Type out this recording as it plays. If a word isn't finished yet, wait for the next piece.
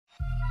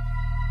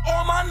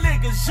All my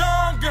niggas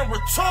young and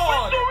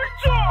retarded.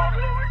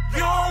 You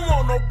don't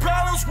want no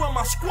problems with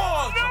my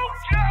squad.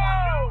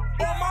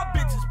 All my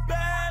bitches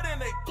bad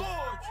and they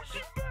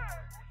gorgeous.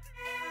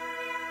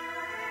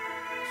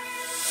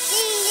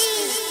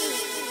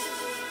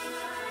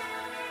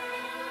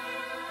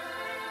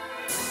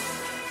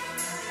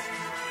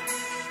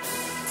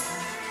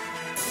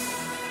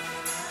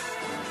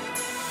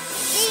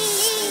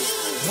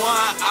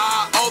 One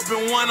eye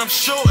open when I'm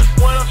shooting.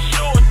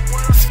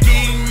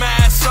 Ski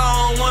mask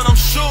on when I'm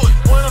shooting.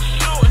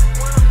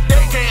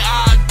 They can't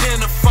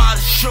identify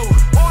the shooter.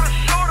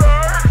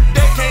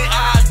 They can't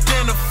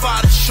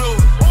identify the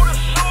shooter.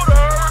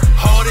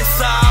 Hold it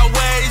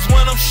sideways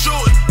when I'm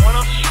shooting.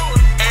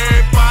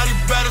 Everybody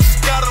better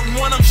scatter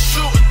when I'm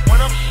shooting.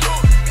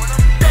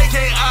 They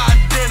can't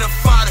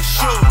identify the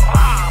shooter.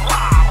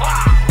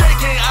 They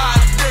can't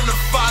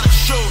identify the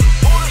shooter.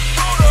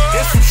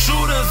 It's some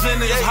shooters in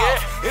this house.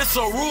 It's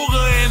a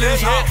Ruger in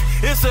this house.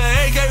 It's an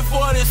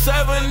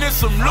AK-47. It's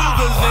some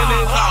Lugers in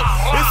this house.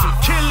 It's some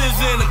killers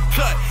in the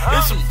cut.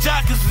 It's some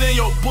jackets in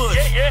your bush.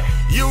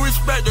 You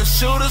respect the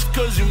shooters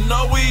cause you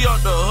know we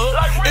up the hook.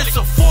 It's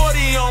a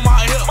 40 on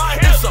my hip.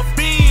 It's a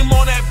beam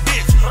on that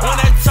bitch. When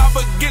that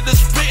chopper get the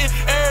spitting,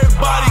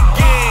 everybody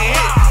getting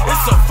hit.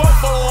 It's a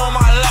fofo on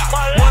my lap.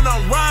 When I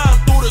ride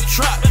through the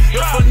trap,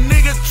 if a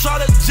nigga try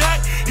to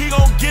jack, he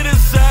gon' get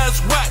his ass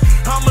whacked.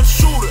 I'm a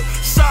shooter.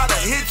 Side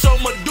hit your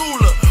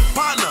medulla.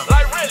 Partner,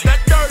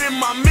 that dirt in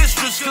my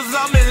mistress, cause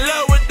I'm in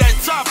love with that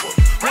chopper.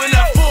 When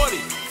that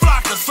 40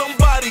 flocker,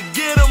 somebody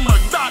get him a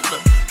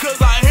doctor, cause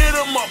I hit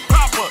him up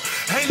proper.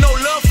 Ain't no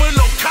love for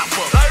no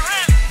copper.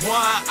 One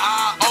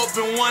eye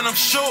open when I'm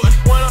shooting.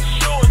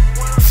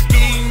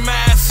 Ski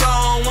mask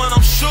on when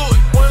I'm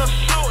shooting.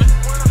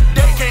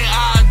 They can't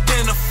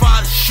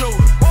identify the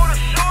shooter.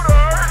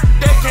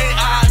 They can't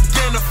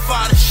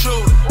identify the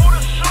shooter.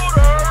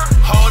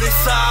 Hold it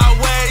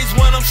sideways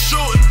when I'm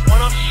shooting.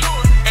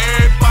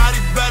 Everybody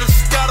better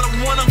scatter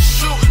when I'm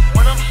shooting.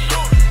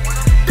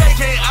 They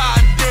can't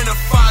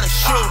identify the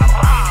shooter.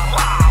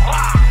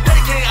 They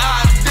can't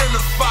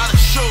identify the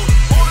shooter.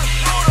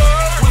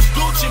 What's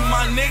Gucci,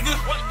 my nigga?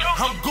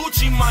 I'm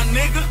Gucci, my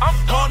nigga.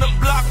 On the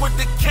block with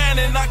the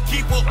cannon, I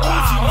keep a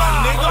Uzi, my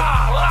nigga.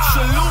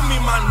 Salute me,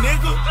 my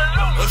nigga.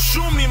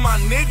 Shoot me, my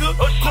nigga.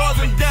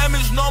 Causing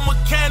damage, no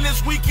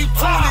mechanics, we keep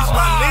toolies,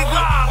 my nigga.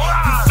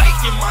 You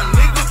faking, my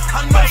nigga.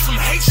 I know some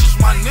Haitians,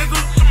 my nigga.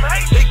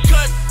 They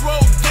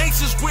cutthroat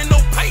gangsters with no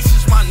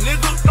patience, my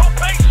nigga.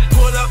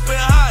 Put up and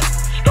hide.